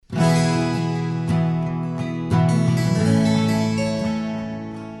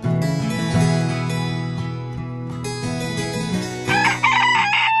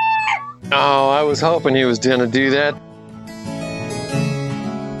Oh, I was hoping he was going to do that.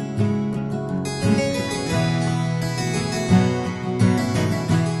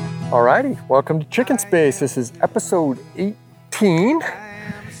 Alrighty, welcome to Chicken Space. This is episode 18.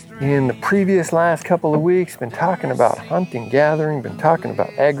 In the previous last couple of weeks, been talking about hunting, gathering, been talking about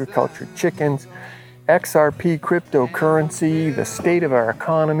agriculture, chickens, XRP, cryptocurrency, the state of our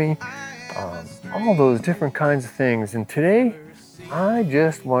economy, all those different kinds of things. And today, I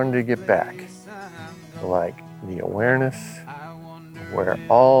just wanted to get back to like the awareness of where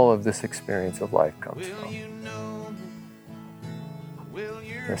all of this experience of life comes from.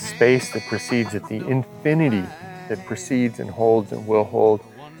 The space that precedes it, the infinity that precedes and holds and will hold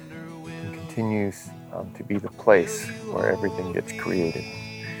and continues to be the place where everything gets created.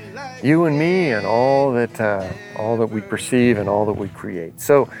 You and me and all that we perceive and all that we create.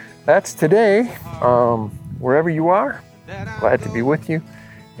 So that's today. Wherever you are, glad to be with you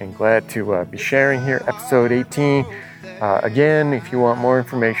and glad to be sharing here, episode 18. Again, if you want more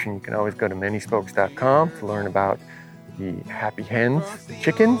information, you can always go to manyspokes.com to learn about the happy hens, the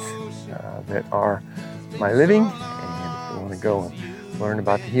chickens that are my living. And if you want to go and learn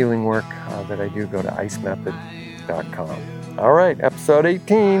about the healing work that I do, go to icemethod.com. All right, episode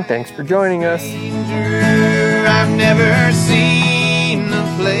 18. Thanks for joining us. I've never seen the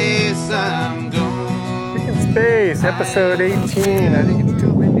place I'm going. Chicken Space, episode 18. I think it's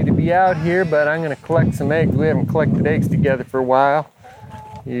too windy to be out here, but I'm going to collect some eggs. We haven't collected eggs together for a while.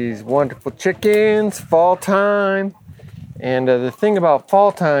 These wonderful chickens, fall time. And the thing about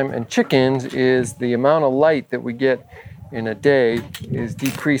fall time and chickens is the amount of light that we get in a day is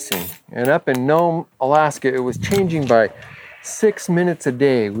decreasing. And up in Nome, Alaska, it was changing by 6 minutes a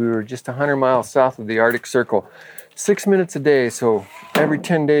day. We were just 100 miles south of the Arctic Circle. 6 minutes a day, so every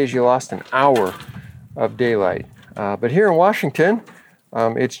 10 days you lost an hour of daylight. But here in Washington,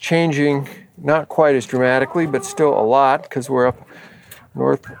 it's changing not quite as dramatically, but still a lot because we're up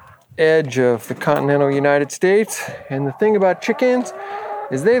north edge of the continental United States. And the thing about chickens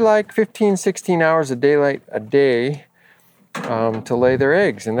is they like 15, 16 hours of daylight a day to lay their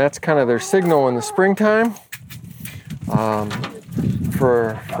eggs. And that's kind of their signal in the springtime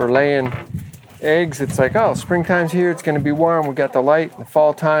for laying eggs. It's like, oh, springtime's here, it's going to be warm, we got the light. In the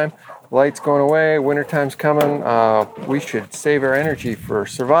fall time, the light's going away, wintertime's coming. We should save our energy for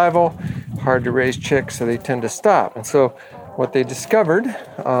survival. Hard to raise chicks, so they tend to stop. And so what they discovered,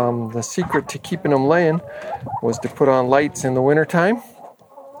 the secret to keeping them laying, was to put on lights in the wintertime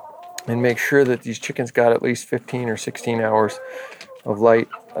and make sure that these chickens got at least 15 or 16 hours of light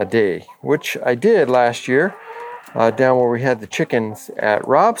a day, which I did last year down where we had the chickens at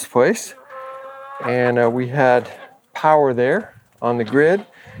Rob's place. And we had power there on the grid.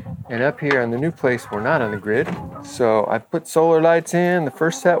 And up here on the new place, we're not on the grid. So I put solar lights in. The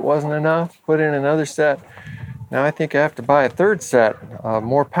first set wasn't enough. Put in another set. Now I think I have to buy a third set,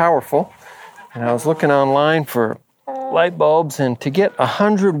 more powerful. And I was looking online for light bulbs, and to get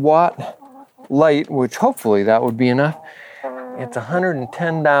 100-watt light, which hopefully that would be enough, it's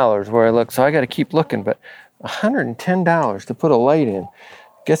 $110 where I look. So I got to keep looking, but $110 to put a light in.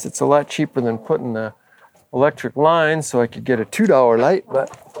 Guess it's a lot cheaper than putting the electric lines, so I could get a $2 light, but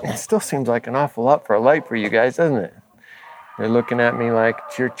it still seems like an awful lot for a light for you guys, doesn't it? They're looking at me like,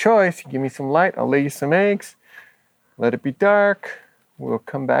 it's your choice. You give me some light, I'll lay you some eggs. Let it be dark. We'll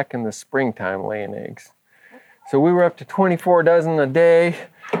come back in the springtime laying eggs. So we were up to 24 dozen a day.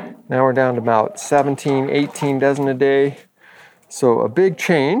 Now we're down to about 17, 18 dozen a day. So a big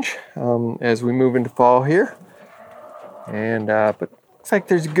change as we move into fall here. And but looks like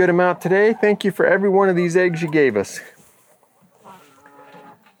there's a good amount today. Thank you for every one of these eggs you gave us.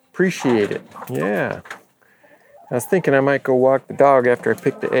 Appreciate it. Yeah. I was thinking I might go walk the dog after I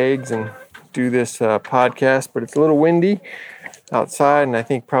pick the eggs and do this podcast, but it's a little windy outside, and I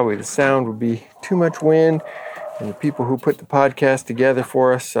think probably the sound would be too much wind. And the people who put the podcast together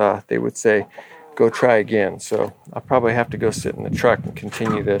for us, they would say, go try again. So I'll probably have to go sit in the truck and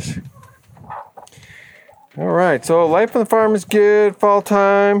continue this. All right, so life on the farm is good. Fall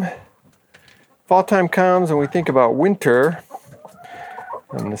time comes and we think about winter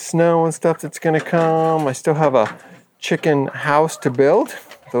and the snow and stuff that's going to come. I still have a chicken house to build.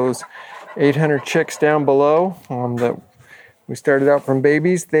 Those 800 chicks down below that we started out from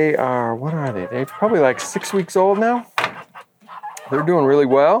babies, they are, what are they? They're probably like 6 weeks old now. They're doing really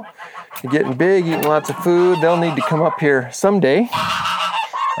well. They're getting big, eating lots of food. They'll need to come up here someday.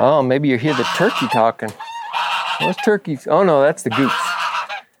 Oh, maybe you hear the turkey talking. Those turkeys, oh no, that's the goose.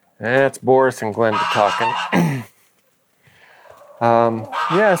 That's Boris and Glenda talking.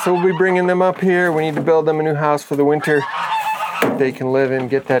 So we'll be bringing them up here. We need to build them a new house for the winter. that they can live in,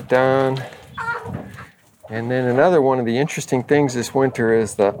 get that done. And then another one of the interesting things this winter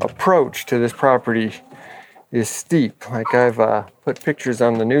is the approach to this property is steep. Like I've put pictures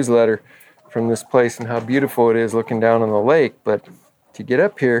on the newsletter from this place and how beautiful it is looking down on the lake, but to get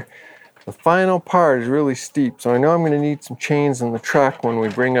up here, the final part is really steep. So I know I'm going to need some chains in the truck when we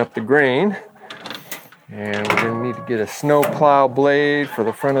bring up the grain. And we're going to need to get a snow plow blade for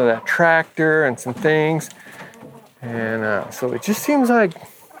the front of that tractor and some things. And so it just seems like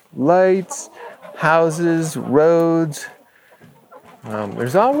lights, houses, roads.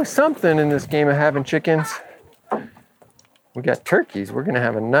 There's always something in this game of having chickens. We got turkeys. We're going to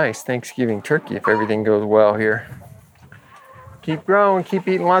have a nice Thanksgiving turkey if everything goes well here. Keep growing, keep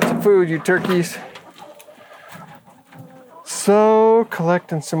eating lots of food, you turkeys. So,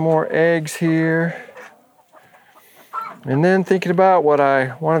 collecting some more eggs here. And then thinking about what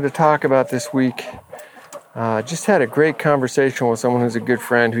I wanted to talk about this week. Just had a great conversation with someone who's a good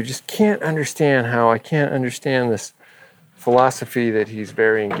friend who just can't understand how I can't understand this philosophy that he's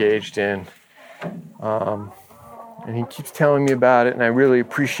very engaged in. And he keeps telling me about it, and I really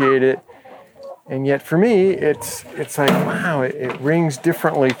appreciate it. And yet for me, it's like, wow, it rings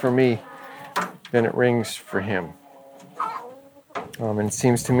differently for me than it rings for him. And it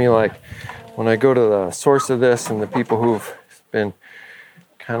seems to me like when I go to the source of this and the people who've been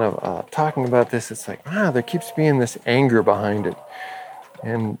kind of talking about this, it's like, wow, there keeps being this anger behind it.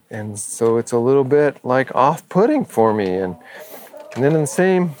 And so it's a little bit like off-putting for me. And then in the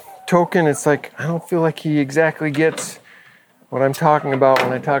same token, it's like, I don't feel like he exactly gets what I'm talking about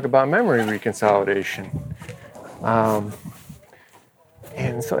when I talk about memory reconsolidation.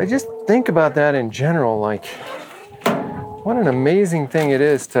 And so I just think about that in general, like what an amazing thing it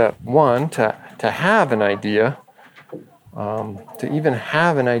is to have an idea, to even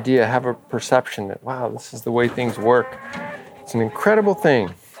have an idea, have a perception that, wow, this is the way things work. It's an incredible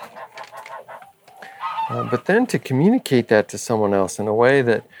thing. But then to communicate that to someone else in a way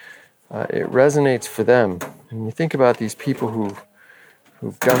that it resonates for them. And you think about these people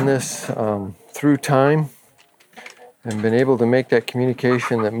who've done this through time and been able to make that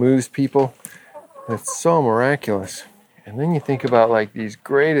communication that moves people. That's so miraculous. And then you think about like these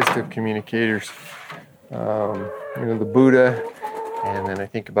greatest of communicators, the Buddha, and then I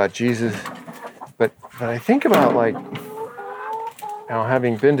think about Jesus. But I think about like,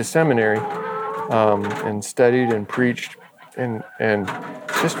 having been to seminary and studied and preached and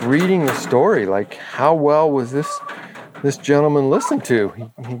just reading the story, like how well was this gentleman listened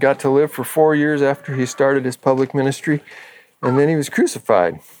to? He got to live for 4 years after he started his public ministry, and then he was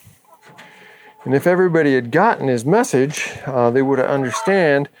crucified. And if everybody had gotten his message, they would have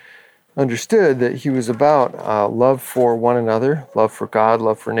understood that he was about love for one another, love for God,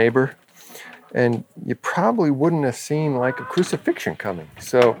 love for neighbor, and you probably wouldn't have seen like a crucifixion coming.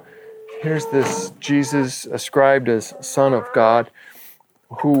 So here's this Jesus ascribed as Son of God,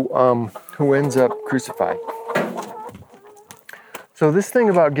 who ends up crucified. So this thing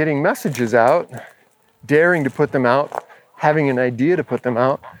about getting messages out, daring to put them out, having an idea to put them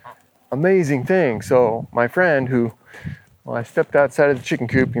out, amazing thing. So my friend I stepped outside of the chicken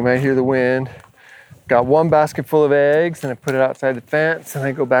coop, you might hear the wind, got one basket full of eggs, and I put it outside the fence, and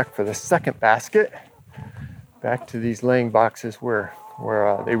I go back for the second basket, back to these laying boxes where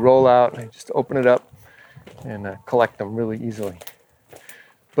they roll out, and I just open it up and collect them really easily.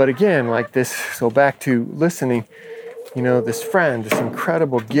 But again, like this, so back to listening, this friend, this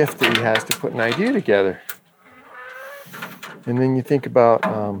incredible gift that he has to put an idea together. And then you think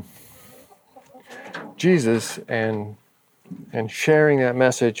about Jesus and sharing that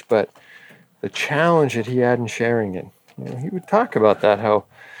message, but the challenge that he had in sharing it. He would talk about that, how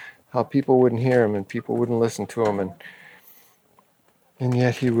people wouldn't hear him and people wouldn't listen to him, and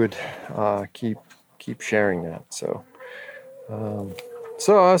yet he would keep sharing that. So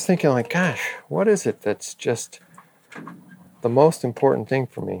I was thinking, like, gosh, what is it that's just the most important thing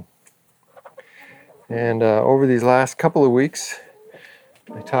for me? And over these last couple of weeks,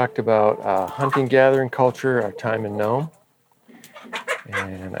 I talked about hunting gathering culture, our time in Nome.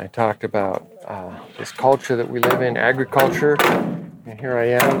 And I talked about this culture that we live in, agriculture. And here I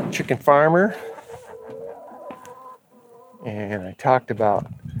am, chicken farmer. And I talked about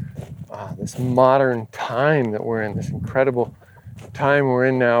this modern time that we're in, this incredible time we're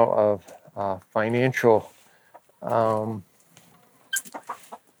in now of financial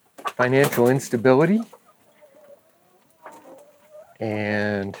instability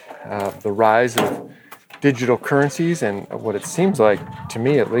and the rise of digital currencies. And what it seems like, to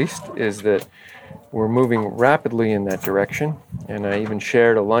me at least, is that we're moving rapidly in that direction. And I even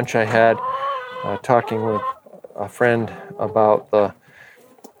shared a lunch I had talking with a friend about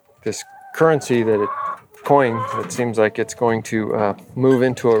this currency coin that seems like it's going to move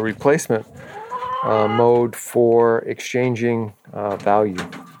into a replacement mode for exchanging value,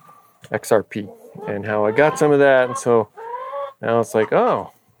 XRP, and how I got some of that. And so now it's like,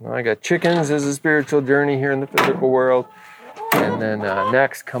 oh, well, I got chickens as a spiritual journey here in the physical world. And then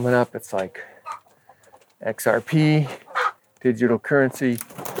next coming up, it's like XRP, digital currency,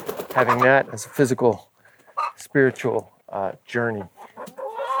 having that as a physical spiritual journey,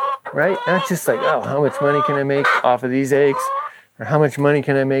 right? Not just like, oh, how much money can I make off of these eggs? Or how much money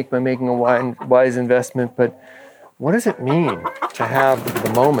can I make by making a wise investment? But what does it mean to have the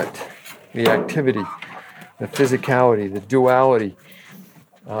moment, the activity, the physicality, the duality,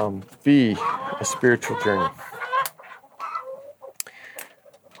 be a spiritual journey?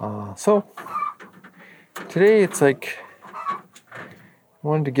 So today it's like I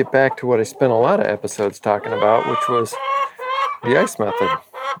wanted to get back to what I spent a lot of episodes talking about, which was the ICE method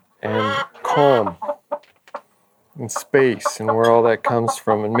and calm and space and where all that comes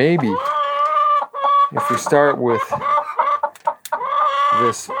from. And maybe if we start with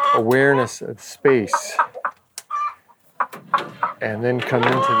this awareness of space and then come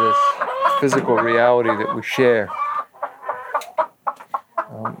into this physical reality that we share,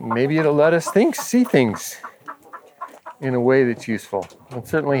 maybe it'll let us see things in a way that's useful. It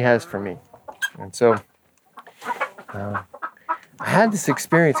certainly has for me. And so I had this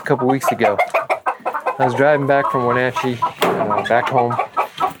experience a couple weeks ago. I was driving back from Wenatchee, back home,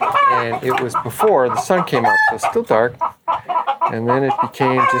 and it was before the sun came up, so it's still dark. And then it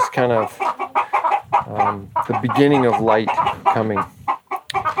became just kind of the beginning of light coming.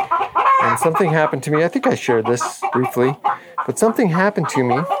 And something happened to me. I think I shared this briefly, but something happened to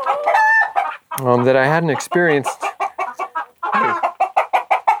me that I hadn't experienced.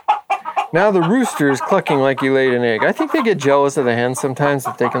 Now the rooster is clucking like he laid an egg. I think they get jealous of the hens sometimes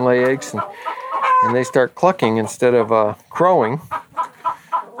that they can lay eggs, and they start clucking instead of crowing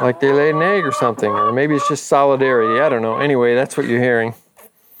like they laid an egg or something. Or maybe it's just solidarity. I don't know. Anyway, that's what you're hearing.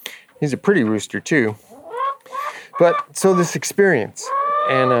 He's a pretty rooster too. But so this experience,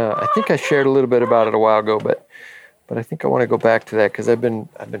 and I think I shared a little bit about it a while ago, but I think I want to go back to that because I've been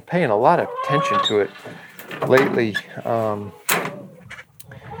paying a lot of attention to it lately.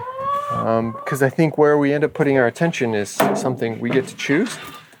 Because I think where we end up putting our attention is something we get to choose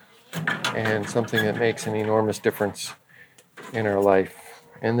and something that makes an enormous difference in our life.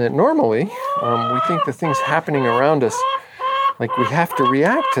 And that normally we think the things happening around us, like we have to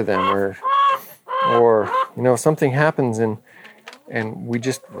react to them, or something happens and we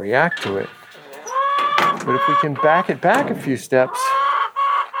just react to it. But if we can back it back a few steps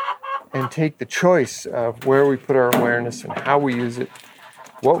and take the choice of where we put our awareness and how we use it,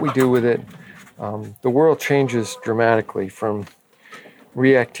 what we do with it, the world changes dramatically from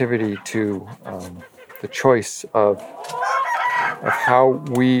reactivity to the choice of how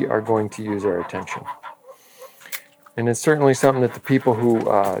we are going to use our attention. And it's certainly something that the people who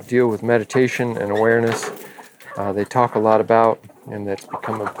deal with meditation and awareness, they talk a lot about, and that's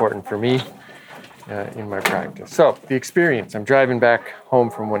become important for me in my practice. So, the experience. I'm driving back home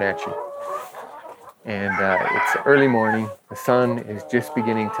from Wenatchee. And it's early morning. The sun is just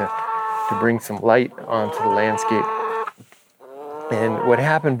beginning to bring some light onto the landscape. And what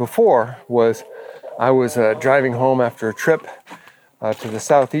happened before was I was driving home after a trip to the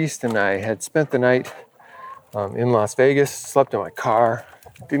southeast, and I had spent the night in Las Vegas, slept in my car,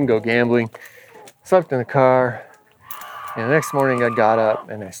 didn't go gambling, slept in the car. And the next morning I got up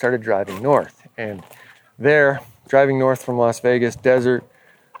and I started driving north. And there, driving north from Las Vegas, desert,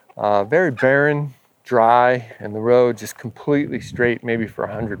 very barren, dry, and the road just completely straight, maybe for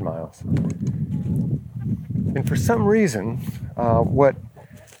 100 miles. And for some reason, what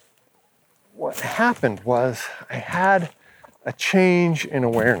happened was I had a change in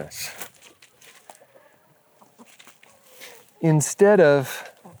awareness. Instead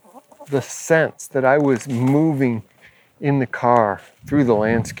of the sense that I was moving in the car through the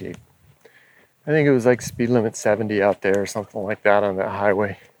landscape, I think it was like speed limit 70 out there or something like that on the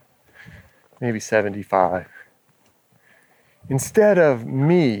highway. Maybe 75. Instead of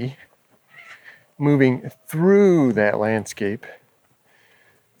me moving through that landscape,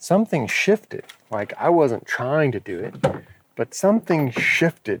 something shifted. Like I wasn't trying to do it, but something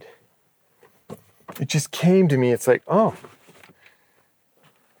shifted. It just came to me. It's like, oh,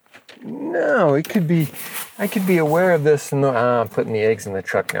 no, I could be aware of this. And I'm putting the eggs in the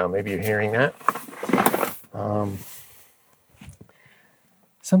truck now. Maybe you're hearing that.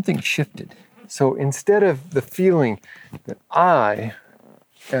 Something shifted. So instead of the feeling that I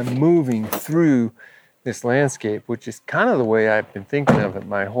am moving through this landscape, which is kind of the way I've been thinking of it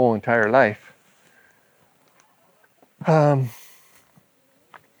my whole entire life, the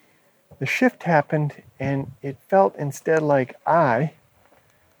shift happened, and it felt instead like I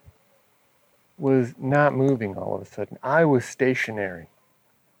was not moving all of a sudden. I was stationary,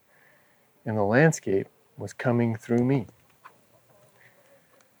 and the landscape was coming through me.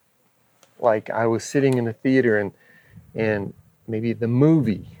 Like I was sitting in a theater, and maybe the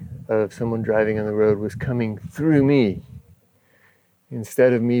movie of someone driving on the road was coming through me,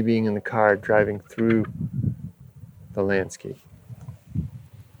 instead of me being in the car driving through the landscape.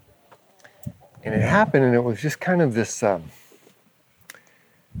 And it happened, and it was just kind of this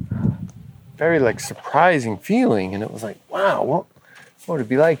very like surprising feeling. And it was like, wow, what would it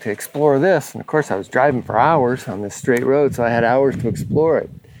be like to explore this? And of course I was driving for hours on this straight road, so I had hours to explore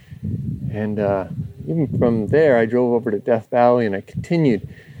it. And even from there, I drove over to Death Valley, and I continued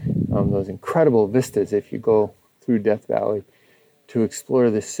those incredible vistas, if you go through Death Valley, to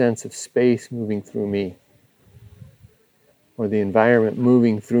explore this sense of space moving through me, or the environment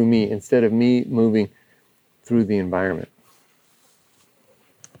moving through me, instead of me moving through the environment.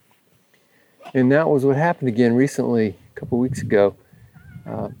 And that was what happened again recently, a couple weeks ago.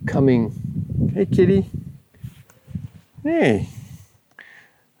 Hey kitty. Hey.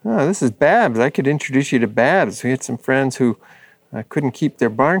 Oh, this is Babs. I could introduce you to Babs. We had some friends who couldn't keep their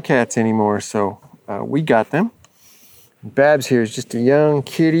barn cats anymore, so we got them. Babs here is just a young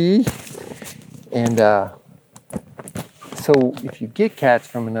kitty. And so if you get cats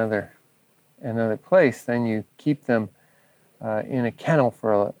from another place, then you keep them in a kennel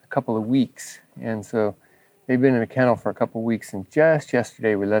for a couple of weeks. And so they've been in a kennel for a couple of weeks, and just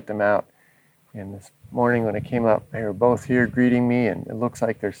yesterday we let them out. And this morning when I came up, they were both here greeting me, and it looks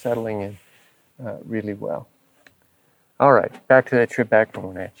like they're settling in really well. All right, back to that trip back from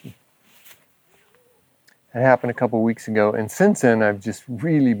Wenatchee. That happened a couple of weeks ago, and since then I've just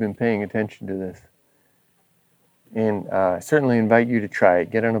really been paying attention to this. And I certainly invite you to try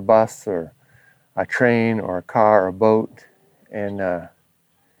it. Get on a bus or a train or a car or a boat, and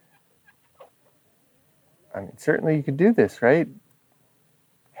certainly you could do this, right?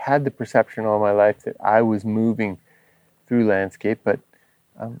 Had the perception all my life that I was moving through landscape, but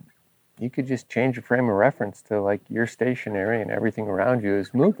you could just change your frame of reference to like you're stationary and everything around you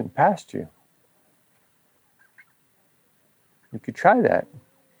is moving past you. You could try that.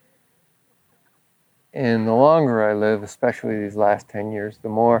 And the longer I live, especially these last 10 years, the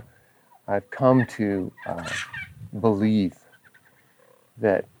more I've come to believe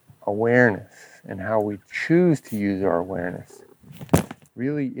that awareness and how we choose to use our awareness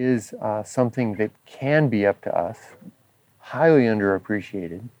really is something that can be up to us, highly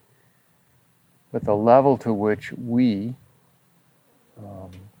underappreciated, but the level to which we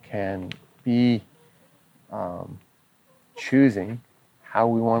can be choosing how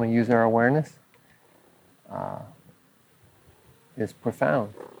we want to use our awareness is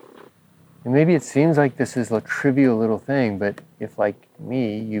profound. And maybe it seems like this is a trivial little thing, but if, like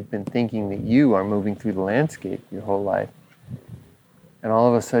me, you've been thinking that you are moving through the landscape your whole life, and all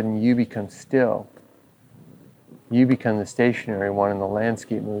of a sudden you become still, you become the stationary one, and the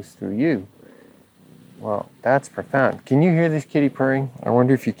landscape moves through you. Well, that's profound. Can you hear this kitty purring? I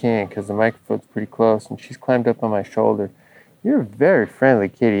wonder if you can, because the microphone's pretty close, and she's climbed up on my shoulder. You're a very friendly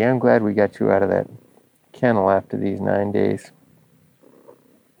kitty. I'm glad we got you out of that kennel after these 9 days.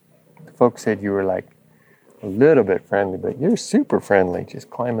 The folks said you were like a little bit friendly, but you're super friendly, just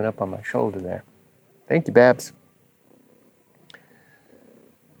climbing up on my shoulder there. Thank you, Babs.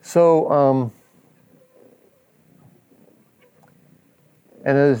 So,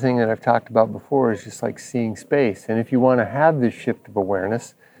 another thing that I've talked about before is just like seeing space. And if you want to have this shift of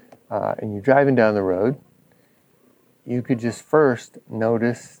awareness and you're driving down the road, you could just first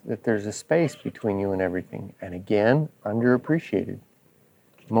notice that there's a space between you and everything. And again, underappreciated.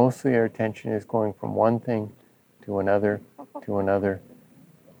 Mostly our attention is going from one thing to another, to another,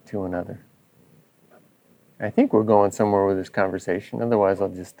 to another. I think we're going somewhere with this conversation. Otherwise, I'll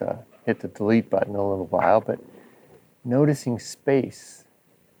just hit the delete button in a little while. But noticing space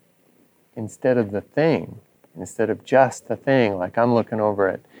instead of the thing, instead of just the thing. Like I'm looking over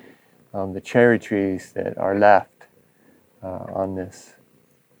at the cherry trees that are left on this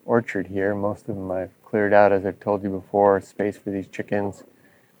orchard here. Most of them I've cleared out, as I've told you before, space for these chickens.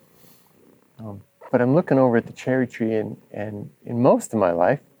 But I'm looking over at the cherry tree, and in most of my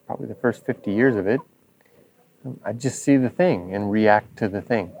life, probably the first 50 years of it, I just see the thing and react to the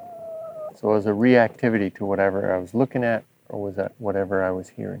thing. So it was a reactivity to whatever I was looking at, or was that whatever I was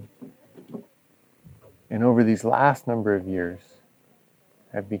hearing. And over these last number of years,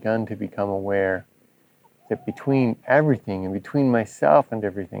 I've begun to become aware that between everything and between myself and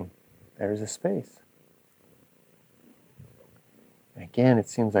everything, there's a space. And again, it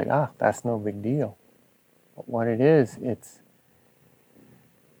seems like, that's no big deal. But what it is,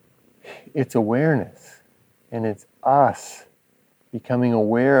 it's awareness. And it's us becoming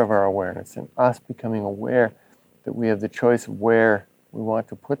aware of our awareness and us becoming aware that we have the choice of where we want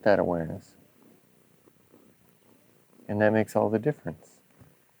to put that awareness. And that makes all the difference.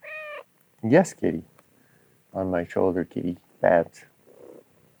 Yes, kitty. On my shoulder, kitty. Babs.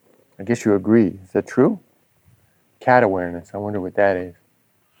 I guess you agree. Is that true? Cat awareness. I wonder what that is.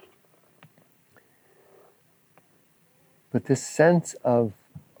 But this sense of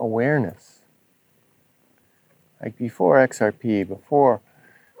awareness, like before XRP, before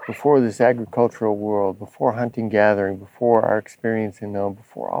this agricultural world, before hunting, gathering, before our experience in Nome,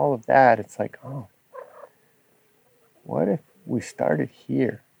 before all of that, it's like, what if we started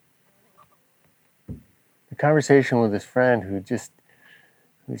here? The conversation with this friend who's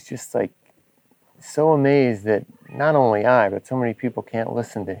just like so amazed that not only I, but so many people can't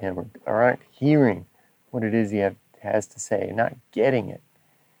listen to him or aren't hearing what it is he has to say, not getting it.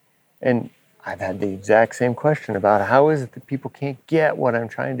 And I've had the exact same question about how is it that people can't get what I'm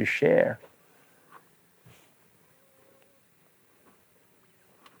trying to share?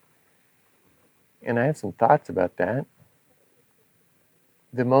 And I have some thoughts about that.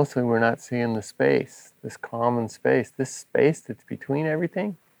 That mostly we're not seeing the space, this common space, this space that's between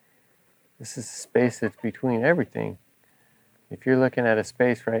everything. This is the space that's between everything. If you're looking at a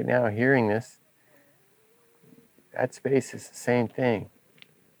space right now, hearing this, that space is the same thing.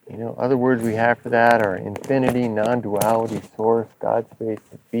 Other words we have for that are infinity, non-duality, source, God space,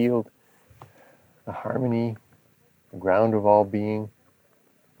 the field, the harmony, the ground of all being,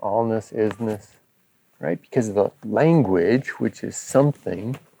 allness, isness. Right? Because of the language, which is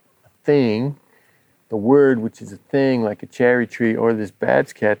something, a thing, the word, which is a thing, like a cherry tree, or this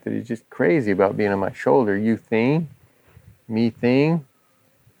Babs cat that is just crazy about being on my shoulder, you thing, me thing,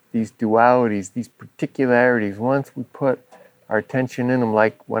 these dualities, these particularities, once we put our attention in them,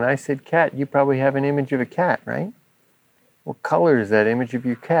 like when I said cat, you probably have an image of a cat, right? What color is that image of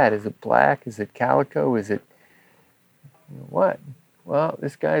your cat? Is it black? Is it calico? Is it what? Well,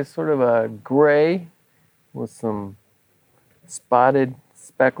 this guy's sort of a gray, with some spotted,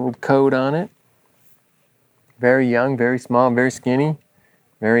 speckled coat on it. Very young, very small, very skinny,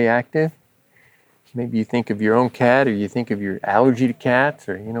 very active. Maybe you think of your own cat, or you think of your allergy to cats,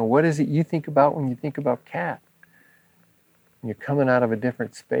 or what is it you think about when you think about cat? You're coming out of a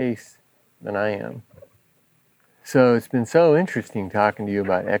different space than I am. So it's been so interesting talking to you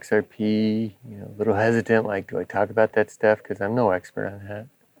about XRP, a little hesitant, like, do I talk about that stuff? Because I'm no expert on that.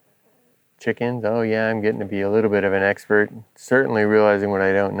 Chickens, I'm getting to be a little bit of an expert, certainly realizing what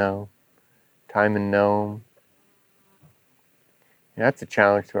I don't know. Time in Nome. And that's a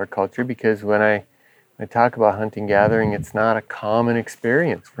challenge to our culture, because when I talk about hunting, gathering, it's not a common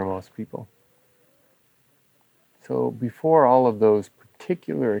experience for most people. So before all of those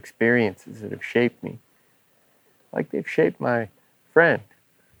particular experiences that have shaped me, like they've shaped my friend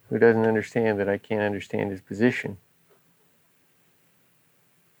who doesn't understand that I can't understand his position,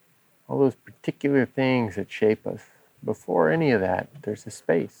 all those particular things that shape us, before any of that, there's a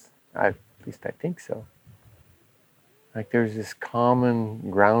space. At least I think so. Like there's this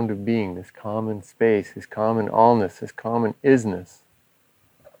common ground of being, this common space, this common allness, this common isness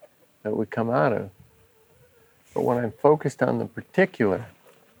that we come out of. But when I'm focused on the particular,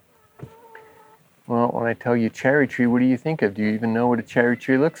 well, when I tell you cherry tree, what do you think of? Do you even know what a cherry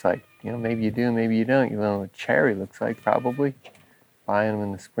tree looks like? Maybe you do, maybe you don't. You know what a cherry looks like, probably. Buying them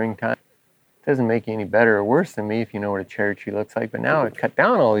in the springtime. It doesn't make you any better or worse than me if you know what a cherry tree looks like. But now I've cut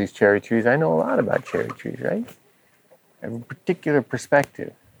down all these cherry trees. I know a lot about cherry trees, right? I have a particular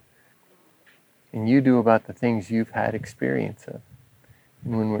perspective. And you do about the things you've had experience of.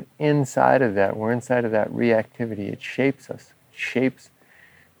 And when we're inside of that reactivity, it shapes us. It shapes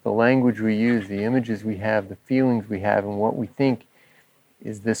the language we use, the images we have, the feelings we have, and what we think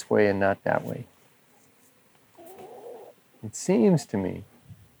is this way and not that way. It seems to me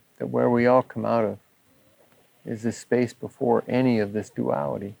that where we all come out of is this space before any of this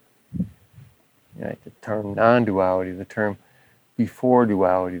duality. The term non-duality, the term before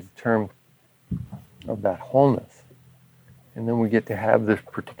duality, the term of that wholeness. And then we get to have this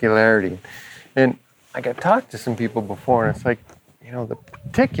particularity. And like I've talked to some people before, and it's like, the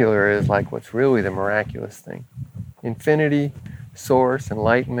particular is like what's really the miraculous thing. Infinity, source,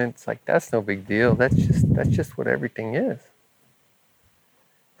 enlightenment, it's like, that's no big deal. That's just what everything is.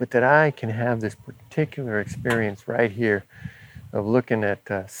 But that I can have this particular experience right here of looking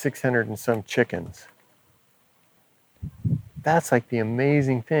at 600 and some chickens That's like the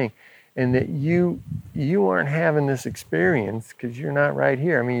amazing thing. And that you aren't having this experience because you're not right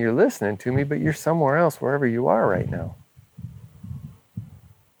here. I mean, you're listening to me, but you're somewhere else, wherever you are right now.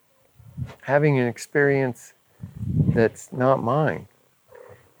 Having an experience that's not mine.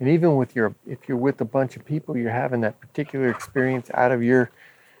 And even if you're with a bunch of people, you're having that particular experience out of your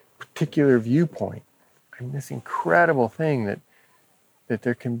particular viewpoint. And this incredible thing that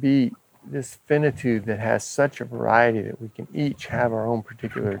there can be this finitude that has such a variety that we can each have our own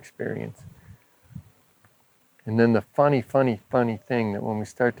particular experience. And then the funny thing that when we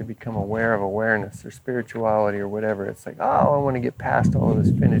start to become aware of awareness or spirituality or whatever, it's like, oh, I want to get past all of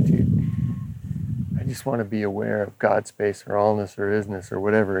this finitude. I just want to be aware of God space or allness or isness or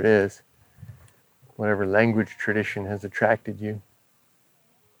whatever it is, whatever language tradition has attracted you.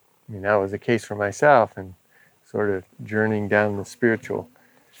 I mean, that was the case for myself, and sort of journeying down the spiritual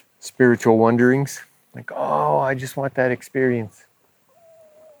wanderings. Like, oh, I just want that experience.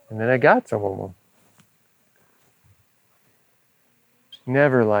 And then I got some of them.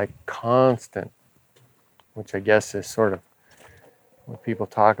 Never like constant, which I guess is sort of what people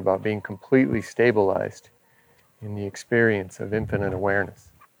talk about, being completely stabilized in the experience of infinite awareness.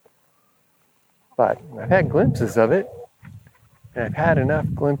 But I've had glimpses of it, and I've had enough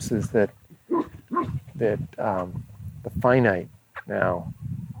glimpses that the finite now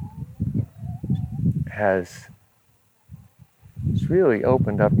has really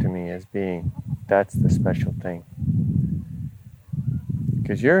opened up to me as being, that's the special thing.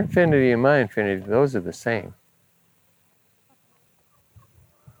 Because your infinity and my infinity, those are the same.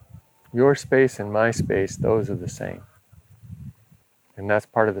 Your space and my space, those are the same. And that's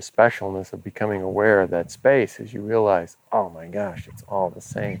part of the specialness of becoming aware of that space, is you realize, oh my gosh, it's all the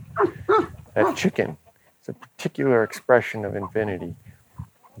same. That chicken is a particular expression of infinity.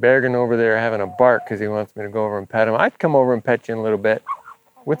 Bergen over there having a bark because he wants me to go over and pet him. I'd come over and pet you in a little bit.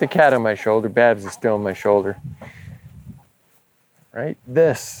 With the cat on my shoulder, Babs is still on my shoulder. Right?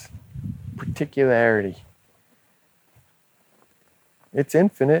 This particularity. It's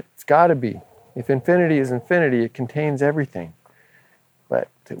infinite. It's got to be. If infinity is infinity, it contains everything. But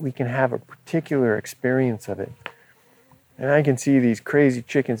that we can have a particular experience of it. And I can see these crazy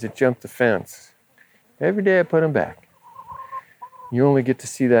chickens that jump the fence. Every day I put them back. You only get to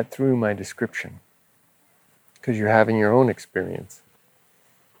see that through my description, because you're having your own experience,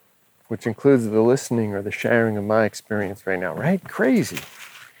 which includes the listening or the sharing of my experience right now, right? Crazy.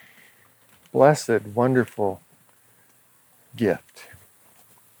 Blessed, wonderful gift.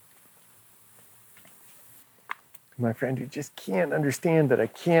 My friend, you just can't understand that I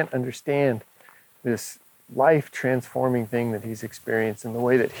can't understand this life-transforming thing that he's experiencing the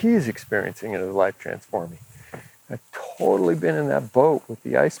way that he's experiencing it as life-transforming. I've totally been in that boat with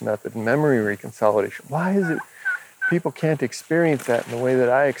the ICE method and memory reconsolidation. Why is it people can't experience that in the way that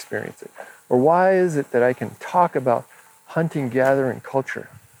I experience it? Or why is it that I can talk about hunting, gathering culture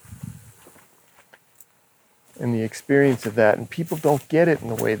and the experience of that, and people don't get it in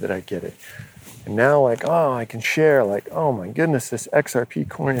the way that I get it? And now, like, oh, I can share, like, oh my goodness, this XRP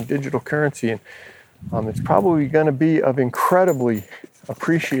coin and digital currency, and it's probably going to be of incredibly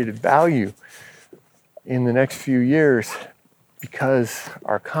appreciated value in the next few years because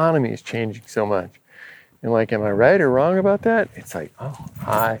our economy is changing so much. And like, am I right or wrong about that? It's like, oh,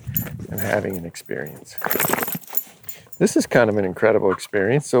 I am having an experience. This is kind of an incredible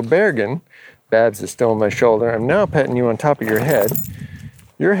experience. So Bergen, Babs is still on my shoulder. I'm now petting you on top of your head.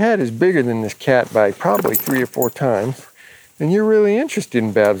 Your head is bigger than this cat by probably 3 or 4 times. And you're really interested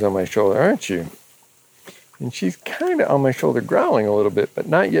in Babs on my shoulder, aren't you? And she's kind of on my shoulder growling a little bit, but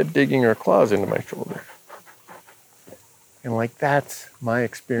not yet digging her claws into my shoulder. And like, that's my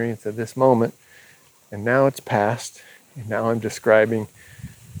experience of this moment. And now it's past. And now I'm describing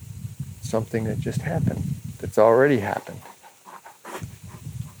something that just happened, that's already happened.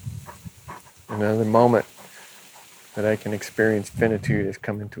 Another moment that I can experience finitude has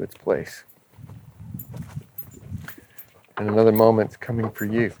come into its place. And another moment's coming for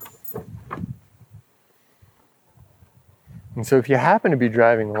you. And so if you happen to be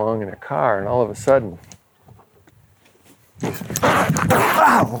driving along in a car and all of a sudden,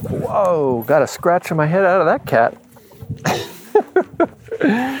 wow, whoa, got a scratch on my head out of that cat.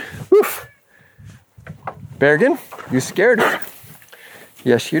 Oof. Bergen, you scared her.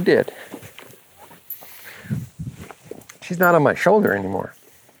 Yes, you did. She's not on my shoulder anymore.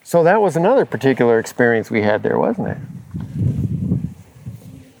 So that was another particular experience we had there, wasn't it?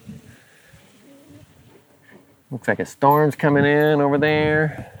 Looks like a storm's coming in over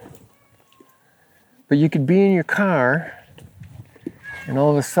there. But you could be in your car And all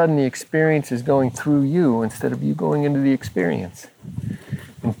of a sudden the experience is going through you instead of you going into the experience.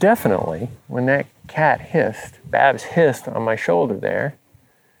 And definitely, when that cat hissed, Babs hissed on my shoulder there,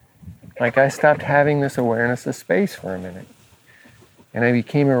 like I stopped having this awareness of space for a minute. And I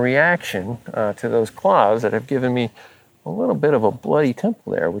became a reaction to those claws that have given me a little bit of a bloody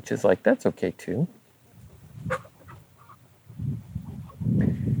temple there, which is like, that's okay too.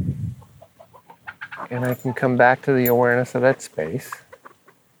 And I can come back to the awareness of that space,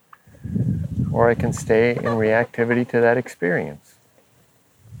 or I can stay in reactivity to that experience.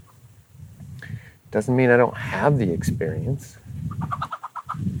 Doesn't mean I don't have the experience.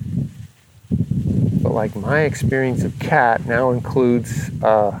 But like my experience of cat now includes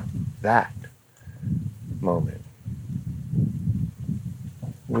that moment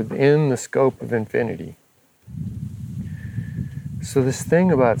within the scope of infinity. So this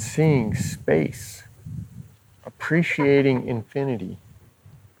thing about seeing space, appreciating infinity,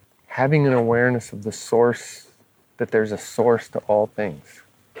 having an awareness of the source, that there's a source to all things,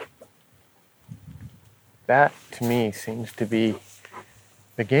 that to me seems to be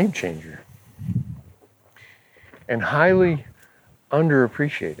the game changer. And highly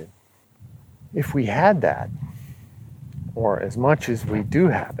underappreciated. If we had that, or as much as we do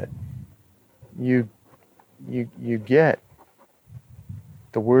have it, you get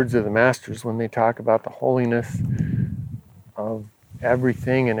the words of the masters when they talk about the holiness of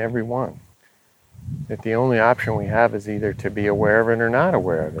everything and everyone. That the only option we have is either to be aware of it or not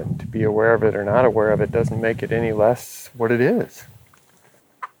aware of it. And to be aware of it or not aware of it doesn't make it any less what it is.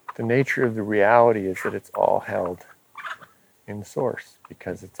 The nature of the reality is that it's all held in source,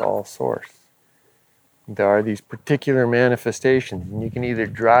 because it's all source. There are these particular manifestations, and you can either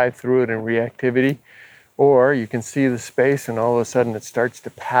drive through it in reactivity, or you can see the space and all of a sudden it starts to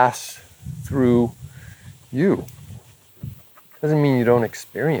pass through you. Doesn't mean you don't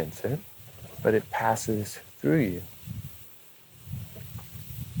experience it, but it passes through you.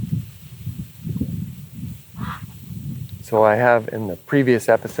 So I have in the previous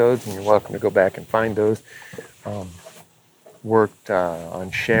episodes, and you're welcome to go back and find those, worked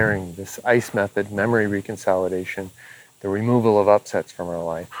on sharing this ICE method, memory reconsolidation, the removal of upsets from our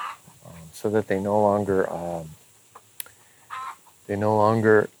life, so that they no longer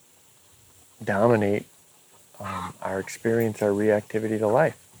dominate our experience, our reactivity to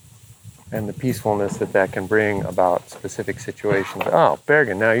life, and the peacefulness that can bring about specific situations. Oh,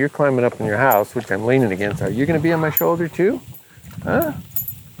 Bergen, now you're climbing up in your house, which I'm leaning against. Are you going to be on my shoulder too? Huh?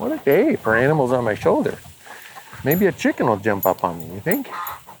 What a day for animals on my shoulder. Maybe a chicken will jump up on me, you think?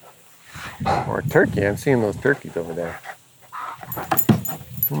 Or a turkey. I'm seeing those turkeys over there.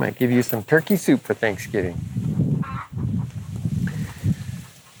 We might give you some turkey soup for Thanksgiving.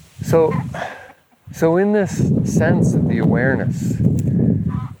 So in this sense of the awareness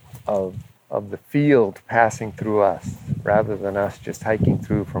of the field passing through us, rather than us just hiking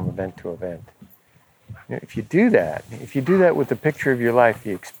through from event to event, if you do that with the picture of your life,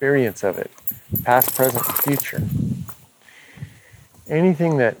 the experience of it, past, present, and future,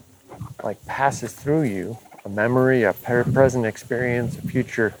 anything that like passes through you, a memory, a present experience, a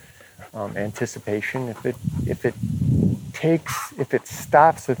future anticipation, if it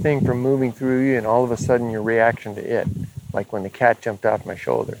stops the thing from moving through you, and all of a sudden your reaction to it, like when the cat jumped off my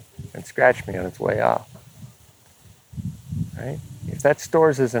shoulder and scratched me on its way off, right? If that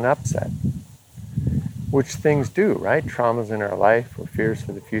stores as an upset, which things do, right? Traumas in our life or fears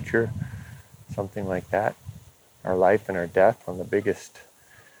for the future, something like that. Our life and our death on the biggest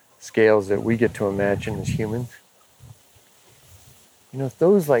scales that we get to imagine as humans. If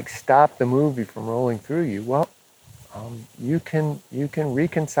those like stop the movie from rolling through you, well, you can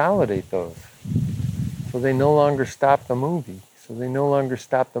reconsolidate those. So they no longer stop the movie. So they no longer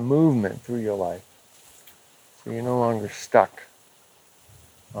stop the movement through your life. So you're no longer stuck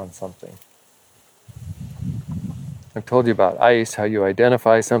on something. I've told you about ICE, how you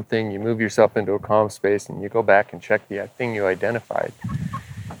identify something, you move yourself into a calm space, and you go back and check the thing you identified.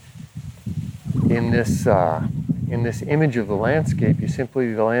 In this image of the landscape,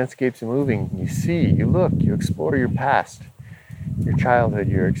 the landscape's moving. You see, you look, you explore your past, your childhood,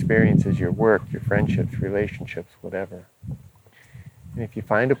 your experiences, your work, your friendships, relationships, whatever. And if you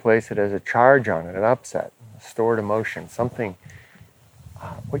find a place that has a charge on it, an upset, a stored emotion, something,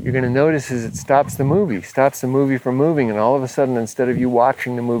 what you're going to notice is it stops the movie from moving, and all of a sudden, instead of you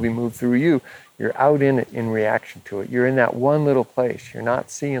watching the movie move through you, you're out in it in reaction to it. You're in that one little place. You're not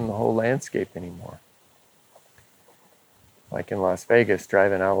seeing the whole landscape anymore. Like in Las Vegas,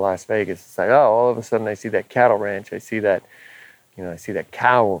 driving out of Las Vegas, it's like, oh, all of a sudden I see that cattle ranch. I see that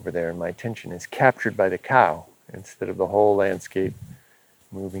cow over there, and my attention is captured by the cow instead of the whole landscape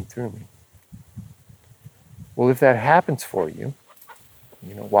moving through me. Well, if that happens for you,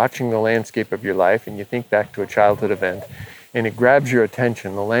 watching the landscape of your life, and you think back to a childhood event, and it grabs your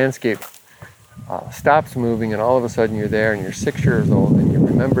attention, the landscape stops moving, and all of a sudden you're there, and you're 6 years old, and you're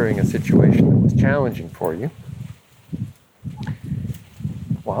remembering a situation that was challenging for you,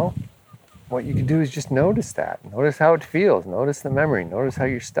 well, what you can do is just notice that. Notice how it feels. Notice the memory. Notice how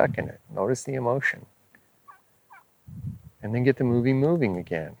you're stuck in it. Notice the emotion. And then get the movie moving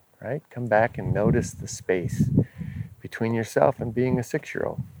again, right? Come back and notice the space between yourself and being a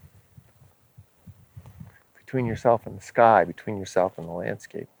 6-year-old. Between yourself and the sky, between yourself and the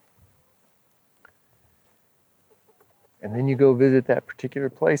landscape. And then you go visit that particular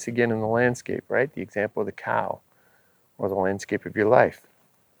place again in the landscape, right? The example of the cow, or the landscape of your life.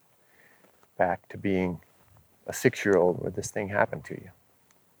 Back to being a 6-year-old where this thing happened to you.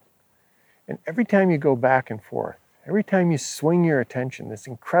 And every time you go back and forth, every time you swing your attention, this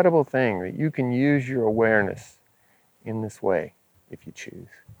incredible thing that you can use your awareness in this way, if you choose.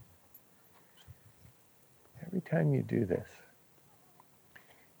 Every time you do this,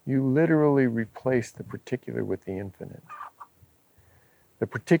 you literally replace the particular with the infinite. The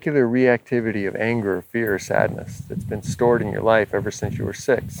particular reactivity of anger, fear, or sadness that's been stored in your life ever since you were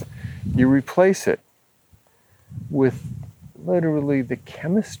 6, you replace it with literally the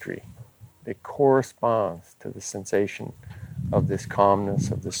chemistry that corresponds to the sensation of this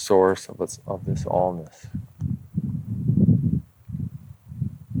calmness, of this source, of this allness.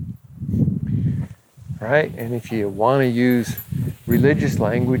 Right? And if you want to use religious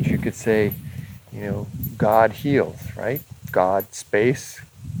language, you could say, God heals, right? God, space,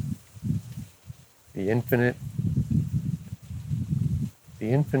 the infinite.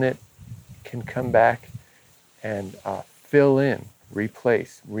 The infinite can come back and fill in,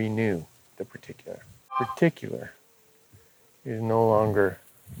 replace, renew the particular. Particular is no longer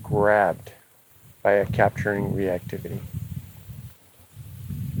grabbed by a capturing reactivity.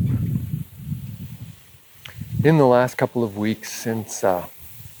 In the last couple of weeks, since the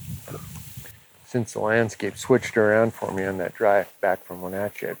landscape switched around for me on that drive back from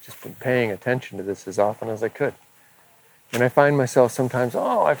Wenatchee, I've just been paying attention to this as often as I could. And I find myself sometimes,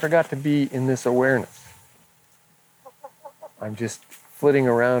 I forgot to be in this awareness. I'm just flitting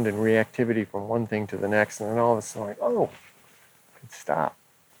around in reactivity from one thing to the next, and then all of a sudden, I could stop.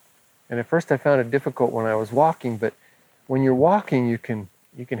 And at first I found it difficult when I was walking, but when you're walking, you can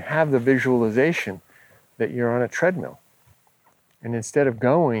have the visualization that you're on a treadmill. And instead of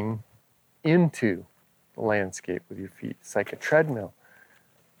going into the landscape with your feet, it's like a treadmill.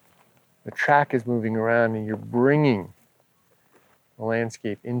 The track is moving around and you're bringing the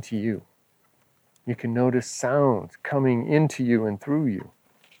landscape into you. You can notice sounds coming into you and through you.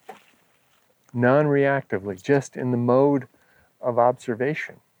 Non-reactively, just in the mode of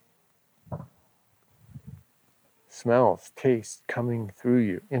observation. Smells, tastes coming through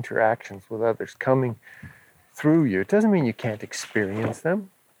you, interactions with others coming through you. It doesn't mean you can't experience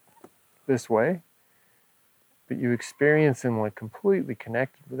them this way, but you experience them like completely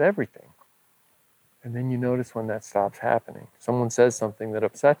connected with everything. And then you notice when that stops happening. Someone says something that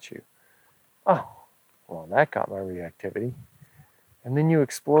upsets you. That got my reactivity. And then you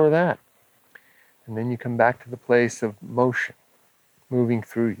explore that. And then you come back to the place of motion, moving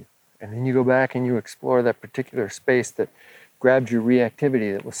through you. And then you go back and you explore that particular space that grabbed your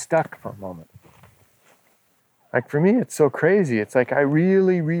reactivity that was stuck for a moment. Like for me, it's so crazy. It's like I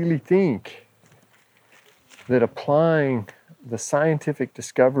really, really think that applying the scientific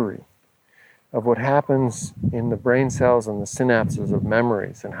discovery of what happens in the brain cells and the synapses of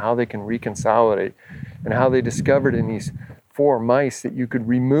memories and how they can reconsolidate, and how they discovered in these 4 mice that you could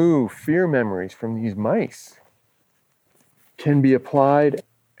remove fear memories from these mice, can be applied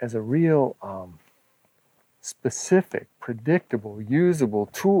as a real specific, predictable, usable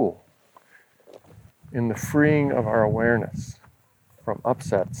tool in the freeing of our awareness from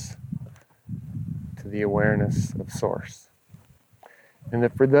upsets to the awareness of source. And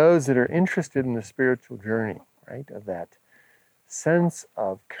that for those that are interested in the spiritual journey, right, of that sense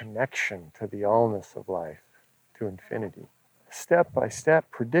of connection to the allness of life, to infinity, step by step,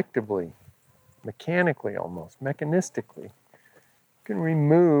 predictably, mechanically almost, mechanistically, you can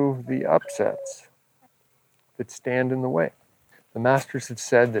remove the upsets that stand in the way. The masters have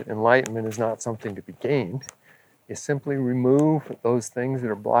said that enlightenment is not something to be gained. You simply remove those things that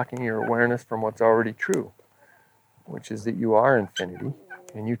are blocking your awareness from what's already true, which is that you are infinity,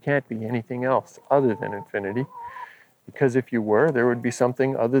 and you can't be anything else other than infinity, because if you were, there would be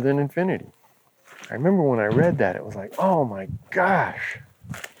something other than infinity. I remember when I read that, it was like, oh my gosh.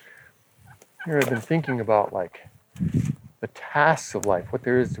 Here I've been thinking about the tasks of life, what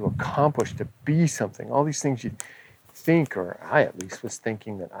there is to accomplish, to be something, all these things you think, or I at least was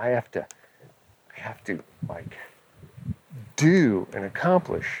thinking that I have to like do and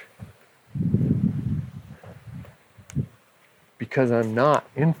accomplish because I'm not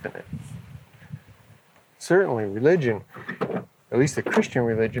infinite. Certainly religion, at least the Christian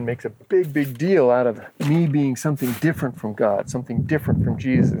religion, makes a big deal out of me being something different from God, something different from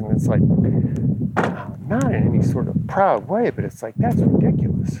Jesus. And it's like, not in any sort of proud way, but it's like, that's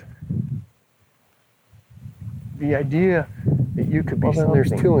ridiculous. The idea that you could be Well, then something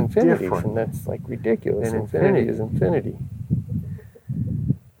there's two infinities, different, and that's like ridiculous. and Infinity is infinity.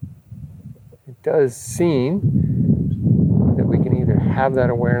 It does seem that we can either have that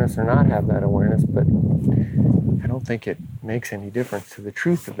awareness or not have that awareness, but I don't think it makes any difference to the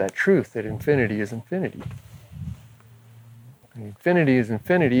truth of that truth, that infinity is infinity. And infinity is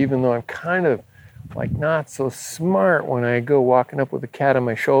infinity, even though I'm kind of like not so smart when I go walking up with a cat on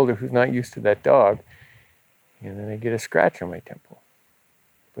my shoulder who's not used to that dog, and then I get a scratch on my temple.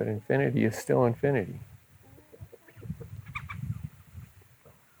 But infinity is still infinity.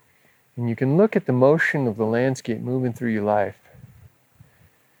 And you can look at the motion of the landscape moving through your life,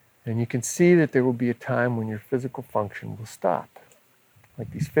 and you can see that there will be a time when your physical function will stop.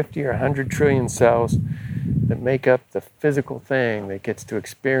 Like these 50 or 100 trillion cells that make up the physical thing that gets to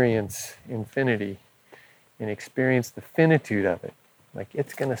experience infinity and experience the finitude of it. Like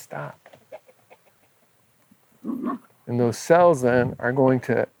it's going to stop. And those cells then are going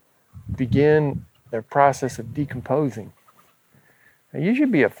to begin their process of decomposing. Now, you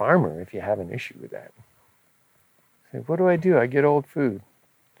should be a farmer if you have an issue with that. Say, what do? I get old food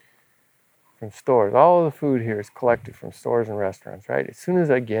from stores. All of the food here is collected from stores and restaurants, right? As soon as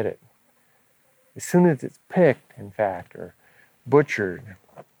I get it, as soon as it's picked, in fact, or butchered,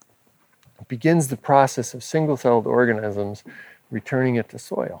 it begins the process of single-celled organisms returning it to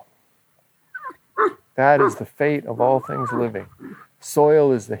soil. That is the fate of all things living.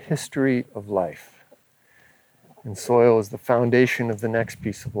 Soil is the history of life. And soil is the foundation of the next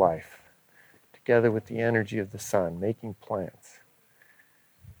piece of life, together with the energy of the sun, making plants.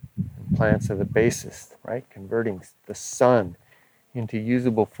 And plants are the basis, right? Converting the sun into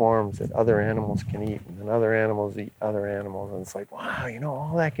usable forms that other animals can eat, and then other animals eat other animals. And it's like, wow,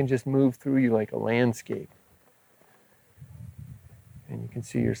 all that can just move through you like a landscape. And you can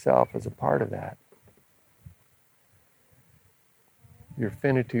see yourself as a part of that. Your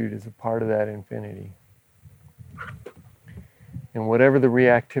finitude is a part of that infinity. And whatever the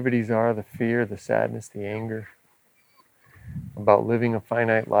reactivities are, the fear, the sadness, the anger, about living a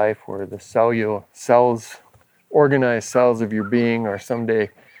finite life where the cells, organized cells of your being are someday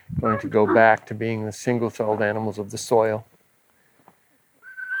going to go back to being the single-celled animals of the soil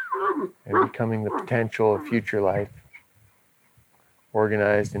and becoming the potential of future life,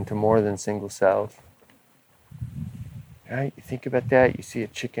 organized into more than single cells. Right? You think about that, you see a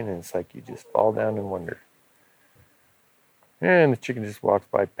chicken, and it's like you just fall down and wonder. And the chicken just walks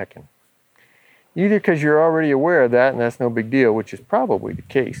by pecking. Either because you're already aware of that, and that's no big deal, which is probably the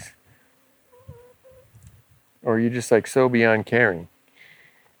case, or you're just like so beyond caring.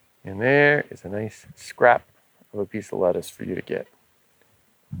 And there is a nice scrap of a piece of lettuce for you to get.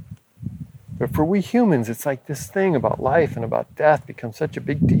 But for we humans, it's like this thing about life and about death becomes such a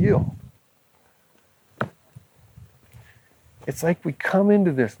big deal. It's like we come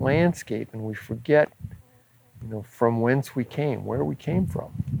into this landscape and we forget, from whence we came, where we came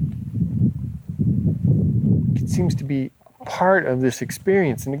from. It seems to be part of this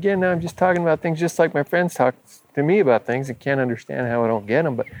experience. And again, now I'm just talking about things just like my friends talk to me about things and can't understand how I don't get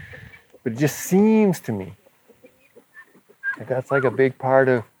them, but it just seems to me like that's like a big part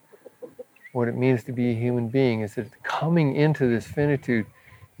of what it means to be a human being, is that coming into this finitude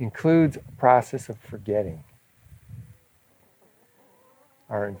includes a process of forgetting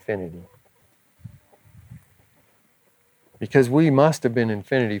our infinity. Because we must have been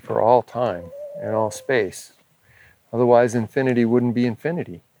infinity for all time and all space. Otherwise, infinity wouldn't be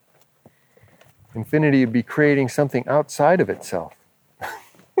infinity. Infinity would be creating something outside of itself.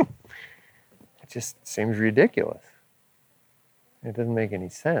 It just seems ridiculous. It doesn't make any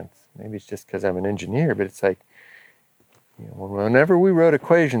sense. Maybe it's just because I'm an engineer, but it's like, whenever we wrote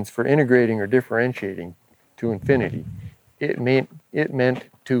equations for integrating or differentiating to infinity, it meant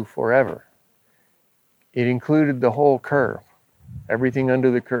to forever. It included the whole curve, everything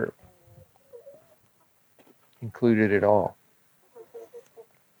under the curve. Included it all.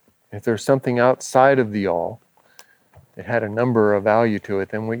 If there's something outside of the all that had a number of value to it,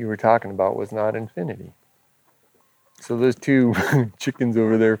 then what you were talking about was not infinity. So those two chickens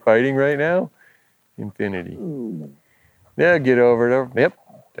over there fighting right now, infinity. They'll get over it. Yep,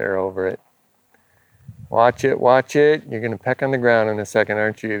 they're over it. Watch it, watch it. You're going to peck on the ground in a second,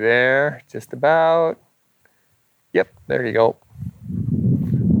 aren't you? There, just about. Yep, there you go.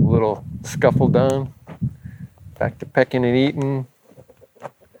 A little scuffle done. Back to pecking and eating.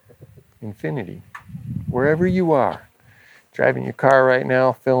 Infinity. Wherever you are, driving your car right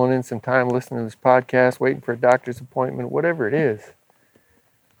now, filling in some time listening to this podcast, waiting for a doctor's appointment, whatever it is,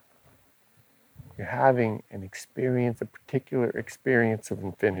 you're having an experience, a particular experience of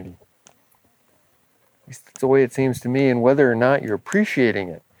infinity. At least that's the way it seems to me, and whether or not you're appreciating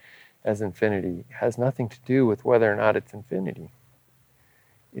it as infinity has nothing to do with whether or not it's infinity.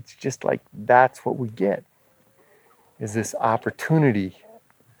 It's just like that's what we get, is this opportunity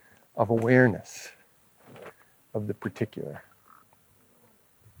of awareness of the particular.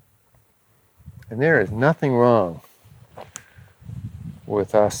 And there is nothing wrong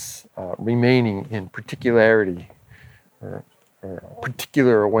with us remaining in particularity or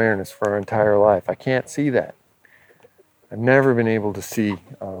particular awareness for our entire life. I can't see that. I've never been able to see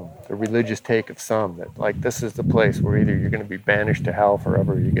the religious take of some that, like, this is the place where either you're going to be banished to hell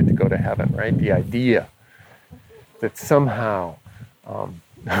forever or you get to go to heaven, right? The idea that somehow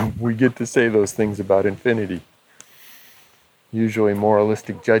we get to say those things about infinity. Usually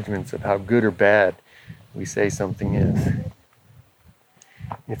moralistic judgments of how good or bad we say something is.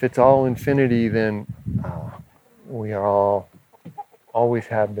 If it's all infinity, then we are all, always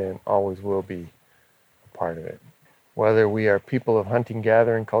have been, always will be a part of it. Whether we are people of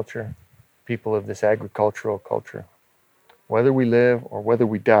hunting-gathering culture, people of this agricultural culture, whether we live or whether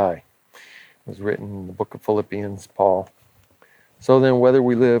we die, was written in the book of Philippians, Paul. So then, whether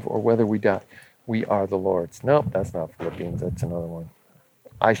we live or whether we die, we are the Lord's. Nope, that's not Philippians, that's another one.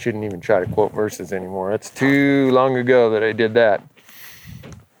 I shouldn't even try to quote verses anymore. It's too long ago that I did that.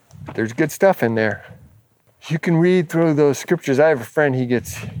 But there's good stuff in there. You can read through those scriptures. I have a friend, he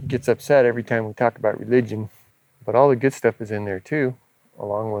gets upset every time we talk about religion, but all the good stuff is in there too,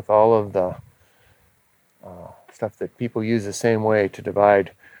 along with all of the stuff that people use the same way to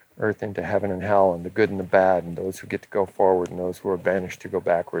divide earth into heaven and hell, and the good and the bad, and those who get to go forward and those who are banished to go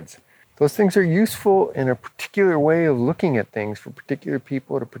backwards. Those things are useful in a particular way of looking at things for particular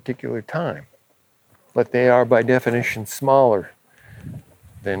people at a particular time. But they are by definition smaller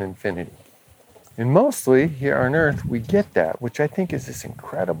than infinity. And mostly here on earth we get that, which I think is this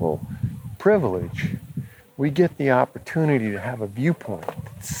incredible privilege. We get the opportunity to have a viewpoint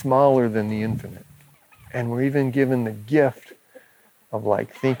that's smaller than the infinite. And we're even given the gift of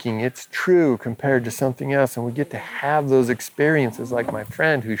like thinking it's true compared to something else, and we get to have those experiences like my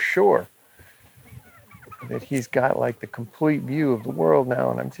friend who's sure that he's got like the complete view of the world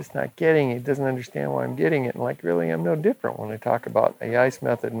now, and I'm just not getting it. He doesn't understand why I'm getting it, and like really I'm no different when I talk about the ICE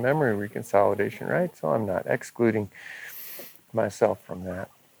method and memory reconsolidation, right? So I'm not excluding myself from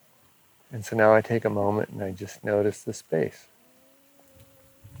that. And so now I take a moment and I just notice the space.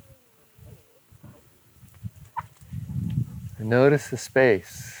 I notice the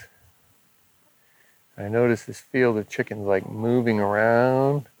space. I notice this field of chickens like moving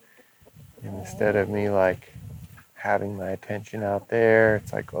around. And instead of me like having my attention out there,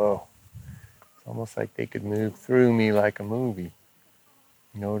 it's like, oh, it's almost like they could move through me like a movie.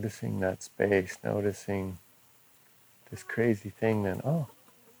 Noticing that space, noticing this crazy thing, then, oh,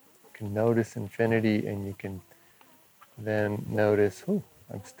 you can notice infinity, and you can then notice, oh,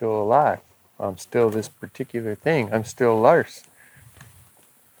 I'm still alive. I'm still this particular thing. I'm still Lars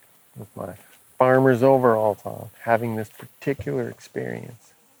with my farmer's overalls on, having this particular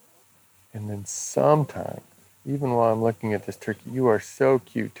experience. And then sometime, even while I'm looking at this turkey, you are so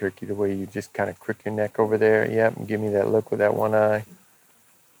cute, turkey, the way you just kind of crook your neck over there, yep, and give me that look with that one eye.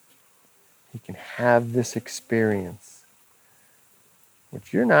 You can have this experience,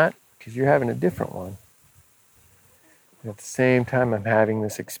 which you're not, because you're having a different one. And at the same time I'm having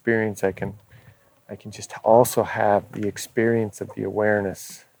this experience, I can just also have the experience of the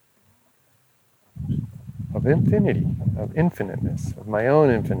awareness of infinity, of infiniteness, of my own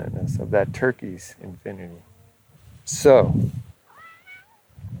infiniteness, of that turkey's infinity. So,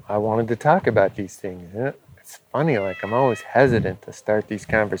 I wanted to talk about these things. It's funny, like I'm always hesitant to start these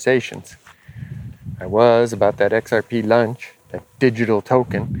conversations. I was about that XRP lunch, that digital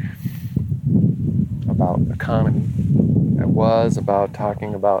token, about economy. I was about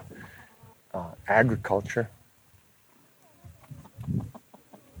talking about agriculture.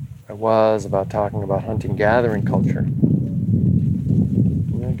 I was about talking about hunting-gathering culture.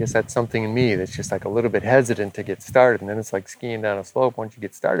 I guess that's something in me that's just like a little bit hesitant to get started, and then it's like skiing down a slope. Once you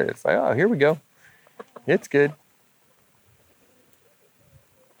get started, it's like, oh, here we go. It's good.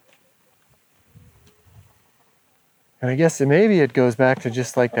 And I guess maybe it goes back to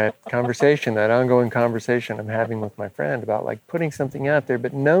just like that conversation, that ongoing conversation I'm having with my friend about like putting something out there,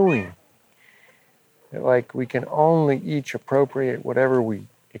 but knowing that like we can only each appropriate whatever we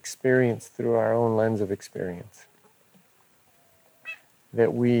experience through our own lens of experience.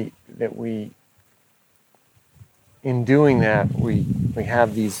 That we in doing that, we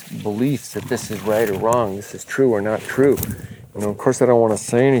have these beliefs that this is right or wrong, this is true or not true. You know, of course I don't want to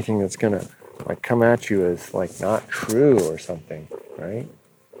say anything that's going to like come at you as like not true or something, right?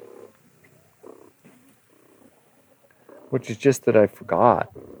 Which is just that I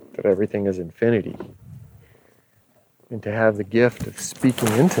forgot that everything is infinity. And to have the gift of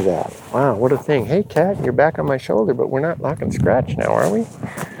speaking into that. Wow, what a thing. Hey, cat, you're back on my shoulder, but we're not lock and scratch now, are we?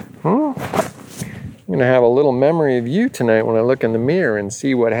 I'm going to have a little memory of you tonight when I look in the mirror and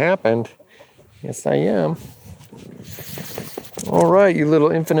see what happened. Yes, I am. All right, you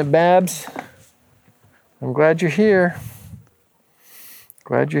little infinite babs. I'm glad you're here.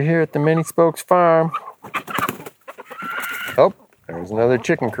 Glad you're here at the Many Spokes Farm. Oh, there's another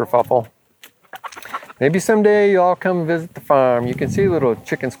chicken kerfuffle. Maybe someday you'll all come visit the farm. You can see little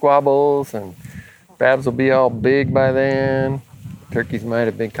chicken squabbles, and Babs will be all big by then. Turkeys might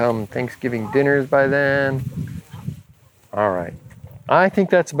have become Thanksgiving dinners by then. All right. I think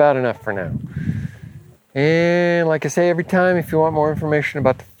that's about enough for now. And like I say every time, if you want more information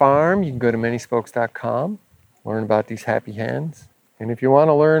about the farm, you can go to manyspokes.com, learn about these happy hens. And if you want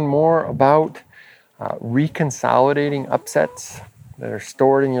to learn more about reconsolidating upsets that are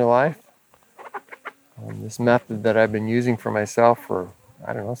stored in your life, this method that I've been using for myself for,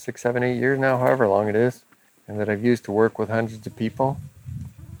 6, 7, 8 years now, however long it is, and that I've used to work with hundreds of people,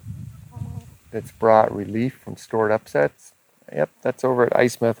 that's brought relief from stored upsets. Yep, that's over at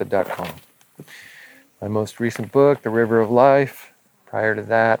icemethod.com. My most recent book, The River of Life. Prior to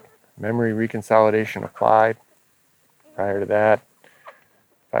that, Memory Reconsolidation Applied. Prior to that,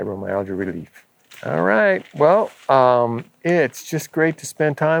 Fibromyalgia Relief. All right. Well, it's just great to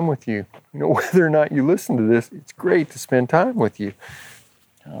spend time with you. You know, whether or not you listen to this, it's great to spend time with you.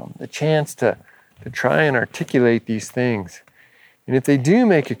 The chance to try and articulate these things. And if they do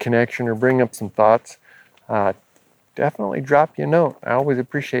make a connection or bring up some thoughts, definitely drop you a note. I always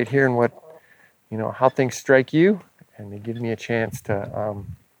appreciate hearing how things strike you, and they give me a chance to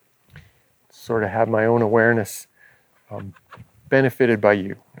sort of have my own awareness benefited by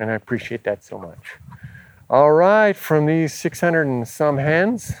you, and I appreciate that so much. All right, from these 600 and some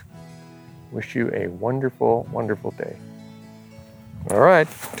hens, wish you a wonderful, wonderful day. All right,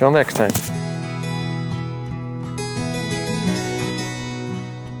 till next time.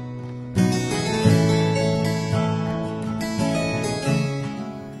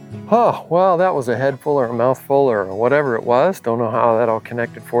 Oh, well, that was a head full or a mouthful or whatever it was. Don't know how that all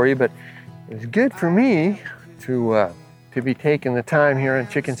connected for you, but it was good for me to be taking the time here on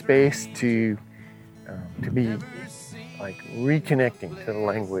Chicken Space to be like reconnecting to the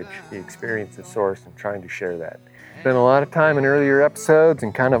language, the experience of Source, and trying to share that. Spent a lot of time in earlier episodes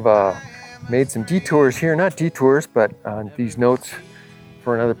and kind of made some detours here, not detours, but these notes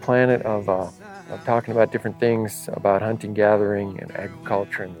for another planet of talking about different things about hunting, gathering, and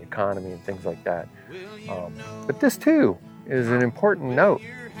agriculture and the economy and things like that. But this too is an important note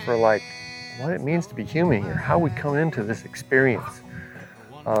for like what it means to be human here, how we come into this experience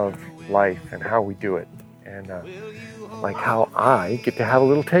of life and how we do it, and like how I get to have a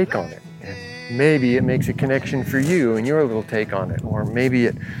little take on it. And maybe it makes a connection for you and your little take on it, or maybe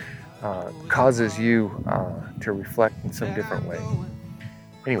it causes you to reflect in some different way.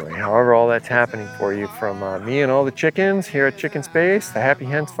 Anyway, however all that's happening for you, from me and all the chickens here at Chicken Space, the Happy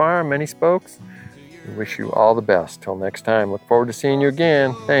Hens Farm, Many Spokes, we wish you all the best. Till next time, look forward to seeing you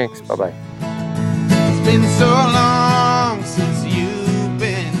again. Thanks. Bye-bye. It's been so long.